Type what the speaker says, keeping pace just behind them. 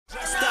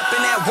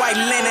got white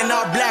linen,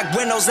 all black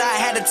windows. I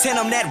had to tint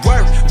them that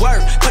work.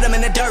 Put them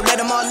in the dirt, let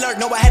them alert.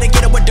 Know I had to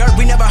get it with dirt.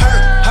 We never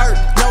hurt.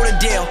 Know the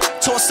deal.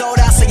 Tour sold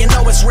out, so you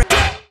know it's real.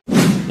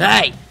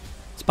 Hey,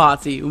 it's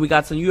Potsy. We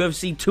got some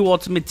UFC 2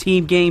 Ultimate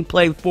Team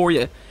gameplay for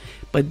you.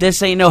 But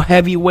this ain't no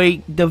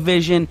heavyweight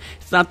division.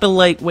 It's not the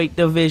lightweight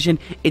division.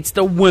 It's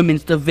the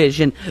women's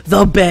division.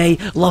 The Bay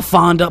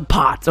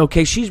LAFAWNDUH'S.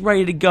 Okay, she's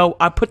ready to go.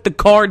 I put the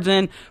cards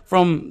in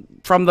from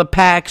the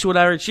packs,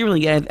 whatever. She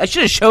really, I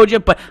should have showed you,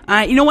 but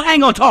you know what? I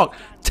ain't gonna talk.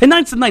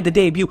 Tonight's the night, the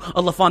debut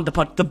of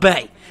LAFAWNDUH'S, the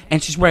Bay,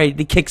 and she's ready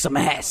to kick some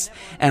ass.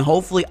 And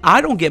hopefully,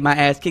 I don't get my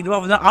ass kicked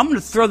off. I'm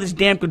gonna throw this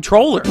damn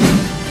controller.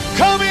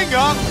 Coming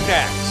up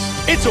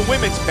next, it's a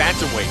women's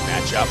bantamweight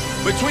matchup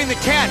between the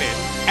Cannon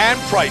and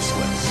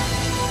Priceless.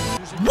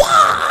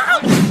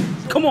 What?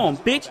 Come on,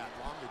 bitch.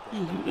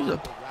 You're the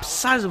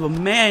size of a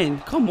man.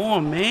 Come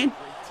on, man.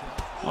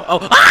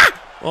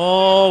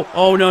 Oh,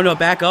 no,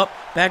 back up.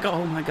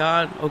 Oh my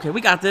God. Okay,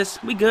 we got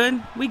this. We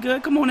good.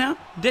 Come on now.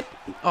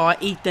 Oh, I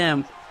eat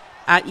them.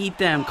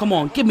 Come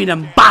on, give me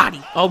them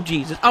body. Oh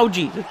Jesus.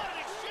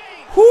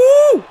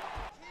 Whoo!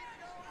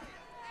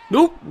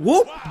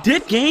 Whoop.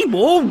 Dip game.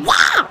 Oh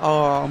wow.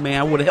 Oh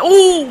man, I would've.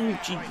 Oh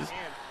Jesus.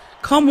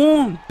 Come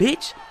on,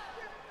 bitch.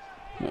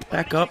 Come on,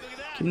 back up.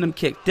 Give them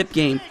kick. Dip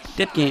game.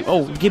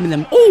 Oh, give me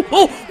them.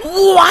 Oh,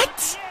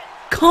 what?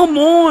 Come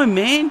on,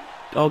 man.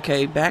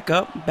 Okay, back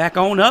up. Back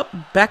on up.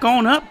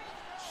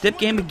 Dip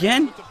game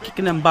again.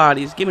 Kicking them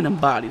bodies. Give me them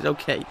bodies.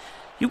 Okay.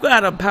 You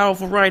got a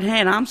powerful right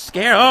hand. I'm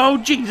scared. Oh,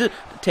 Jesus.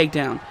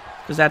 Takedown.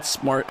 Because that's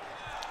smart.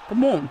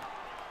 Come on.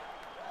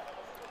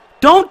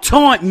 Don't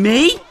taunt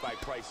me.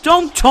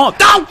 Don't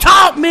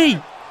taunt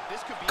me.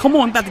 Come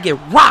on. I'm about to get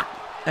rocked.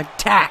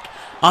 Attack.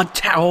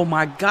 Oh,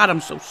 my God.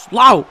 I'm so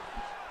slow.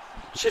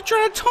 She's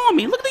trying to taunt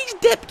me. Look at these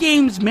dip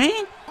games,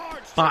 man.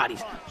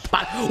 Bodies.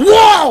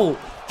 Whoa!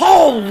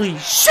 Holy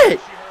shit!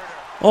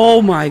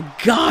 Oh my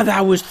God,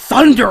 that was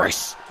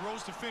thunderous.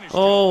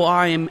 Oh,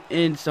 I am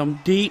in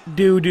some deep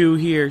doo-doo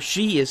here.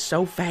 She is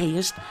so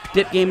fast.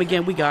 Dip game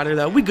again. We got her,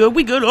 though. We good.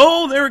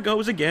 Oh, there it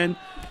goes again.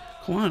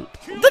 Come on.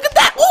 Look at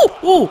that.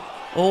 Oh.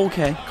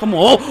 Okay. Come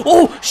on.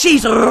 Oh,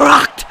 she's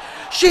rocked.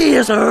 She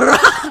is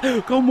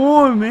rocked. Come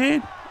on,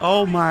 man.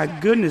 Oh, my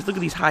goodness. Look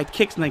at these high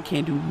kicks, and I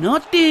can't do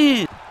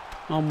nothing.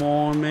 Come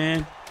on,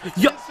 man.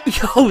 Yo,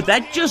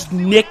 that just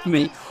nicked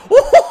me.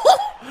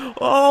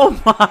 Oh,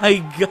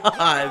 my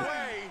God.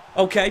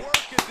 Okay.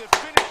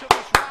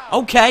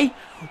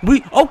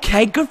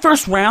 Good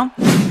first round.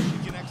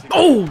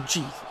 Oh,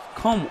 jeez.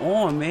 Come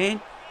on, man.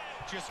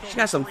 She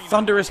got some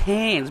thunderous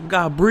hands. We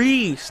gotta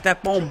breathe.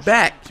 Step on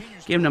back.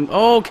 Giving them.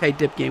 Okay,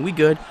 dip game. We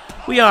good.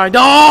 We are.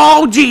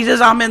 Oh, Jesus.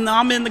 I'm in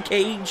the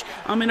cage.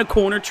 I'm in a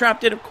corner.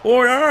 Trapped in a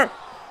corner.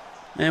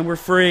 And we're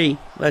free.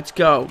 Let's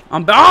go.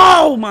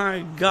 Oh,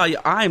 my God.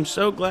 I am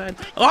so glad.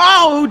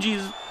 Oh,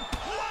 Jesus.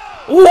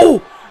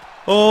 Ooh.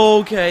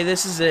 Okay,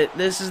 this is it.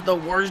 This is the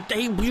worst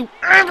debut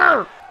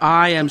ever.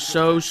 I am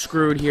so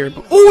screwed here.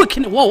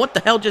 Whoa, what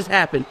the hell just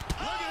happened?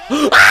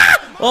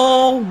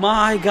 Oh,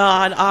 my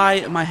God.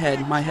 My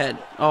head.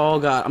 Oh,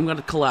 God. I'm going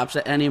to collapse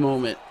at any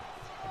moment.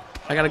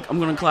 I'm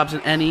going to collapse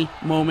at any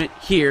moment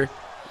here.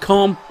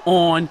 Come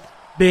on,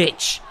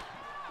 bitch.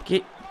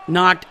 Get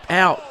knocked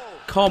out.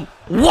 Come.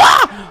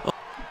 What?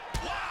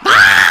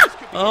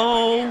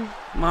 Oh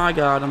my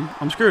God,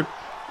 I'm screwed.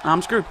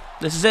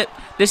 This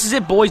is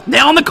it, boys.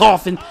 Nail in the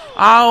coffin.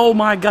 Oh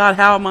my God,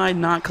 how am I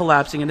not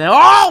collapsing in there?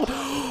 Oh,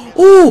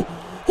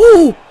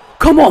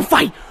 come on,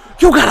 fight.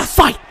 You gotta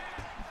fight.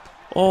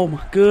 Oh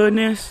my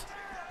goodness.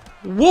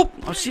 Whoop.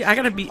 Oh, see, I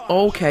gotta be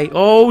okay.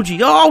 Oh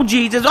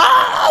Jesus.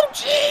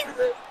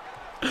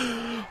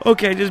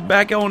 Okay, just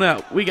back on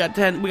out. We got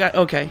 10.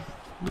 Okay.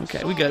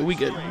 Okay, we good.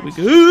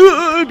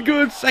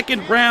 Good.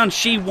 Second round,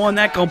 she won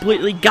that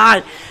completely. Got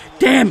it.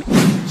 Damn it.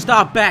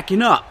 Stop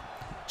backing up.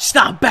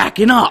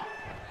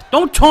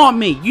 Don't taunt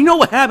me. You know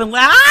what happened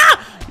last.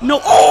 No.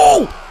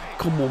 Oh!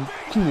 Come on.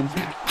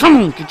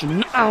 Get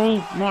your.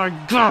 Oh, my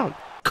God.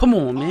 Come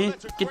on, man.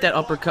 Get that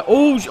uppercut.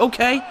 Oh,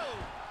 okay.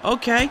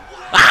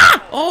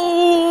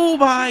 Oh,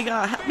 my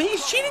God. Man,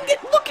 she didn't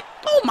get. Look at.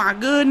 Oh, my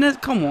goodness.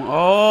 Come on.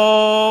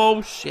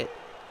 Oh, shit.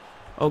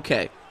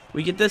 Okay.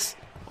 We get this.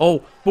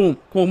 Oh, boom.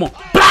 Come on.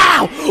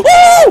 Bow!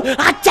 Ooh!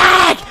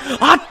 Attack!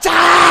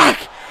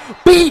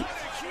 Beat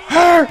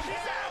her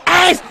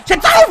ass!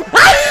 It's over!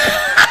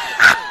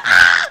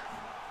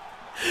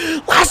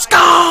 Let's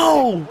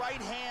go!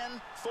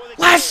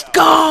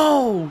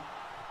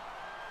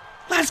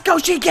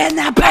 She getting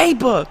that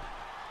paper!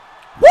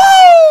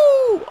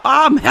 Woo!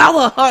 I'm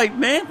hella hyped,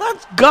 man.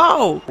 Let's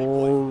go!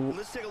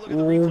 Let's take a look at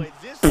the replay.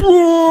 This is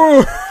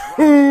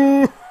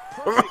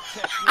perfect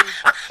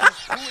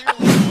technique.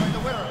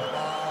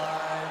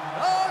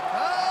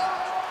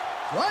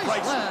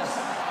 Priceless.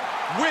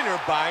 Winner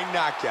by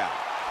knockout.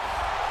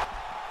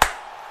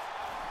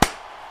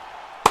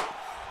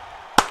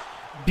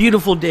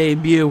 Beautiful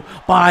debut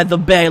by the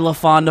Bay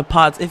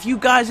LAFAWNDUH'S. If you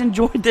guys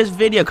enjoyed this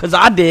video, because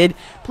I did,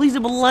 please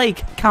leave a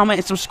like, comment,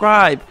 and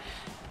subscribe.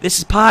 This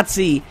is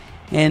Potsy,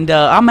 and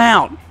I'm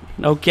out.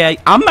 Okay,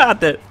 I'm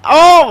about to.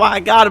 Oh my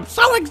god, I'm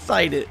so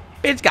excited.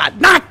 Bitch got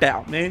knocked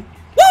out, man.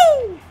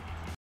 Woo!